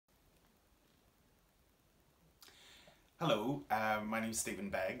Hello, my name is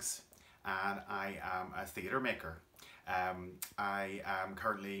Stephen Beggs and I am a theatre maker. I am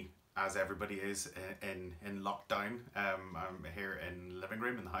currently, as everybody is, in lockdown. I'm here in the living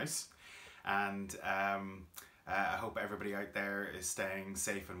room in the house, and I hope everybody out there is staying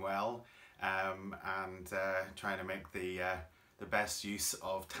safe and well, and trying to make the best use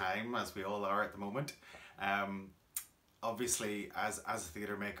of time, as we all are at the moment. Obviously, as a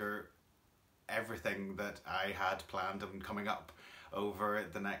theatre maker, everything that I had planned and coming up over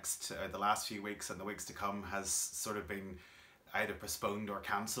the last few weeks and the weeks to come has sort of been either postponed or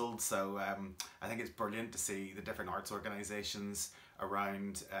cancelled. So I think it's brilliant to see the different arts organisations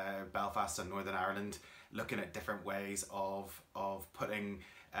around Belfast and Northern Ireland looking at different ways of putting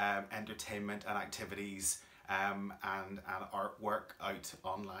entertainment and activities and artwork out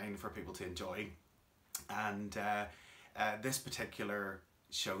online for people to enjoy. And this particular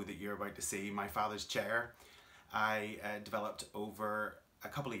show that you're about to see, My Father's Chair, I developed over a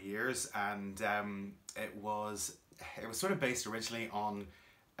couple of years, and it was sort of based originally on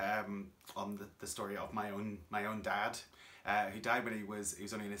the story of my own dad, who died when he was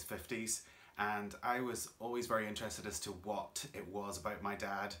only in his 50s, and I was always very interested as to what it was about my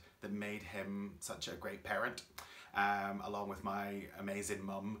dad that made him such a great parent, along with my amazing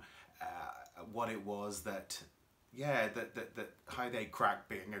mum, what it was that how they cracked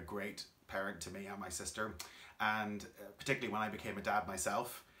being a great parent to me and my sister, and particularly when I became a dad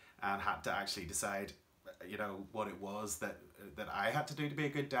myself and had to actually decide, what it was that I had to do to be a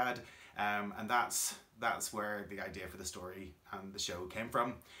good dad, and that's where the idea for the story and the show came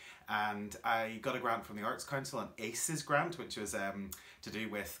from. And I got a grant from the Arts Council, an ACES grant, which was to do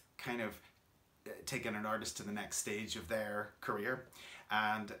with kind of taking an artist to the next stage of their career.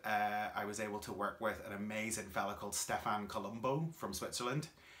 And I was able to work with an amazing fella called Stefan Colombo from Switzerland,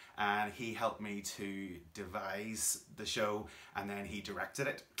 and he helped me to devise the show, and then he directed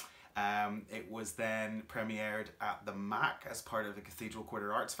it. It was then premiered at the MAC as part of the Cathedral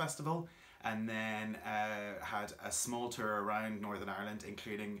Quarter Arts Festival, and then had a small tour around Northern Ireland,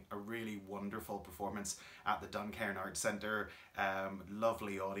 including a really wonderful performance at the Duncairn Arts Centre.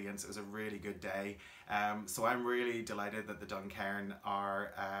 Lovely audience. It was a really good day. So I'm really delighted that the Duncairn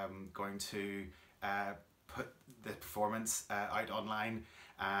are going to put the performance out online,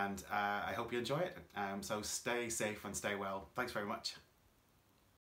 and I hope you enjoy it. So stay safe and stay well. Thanks very much.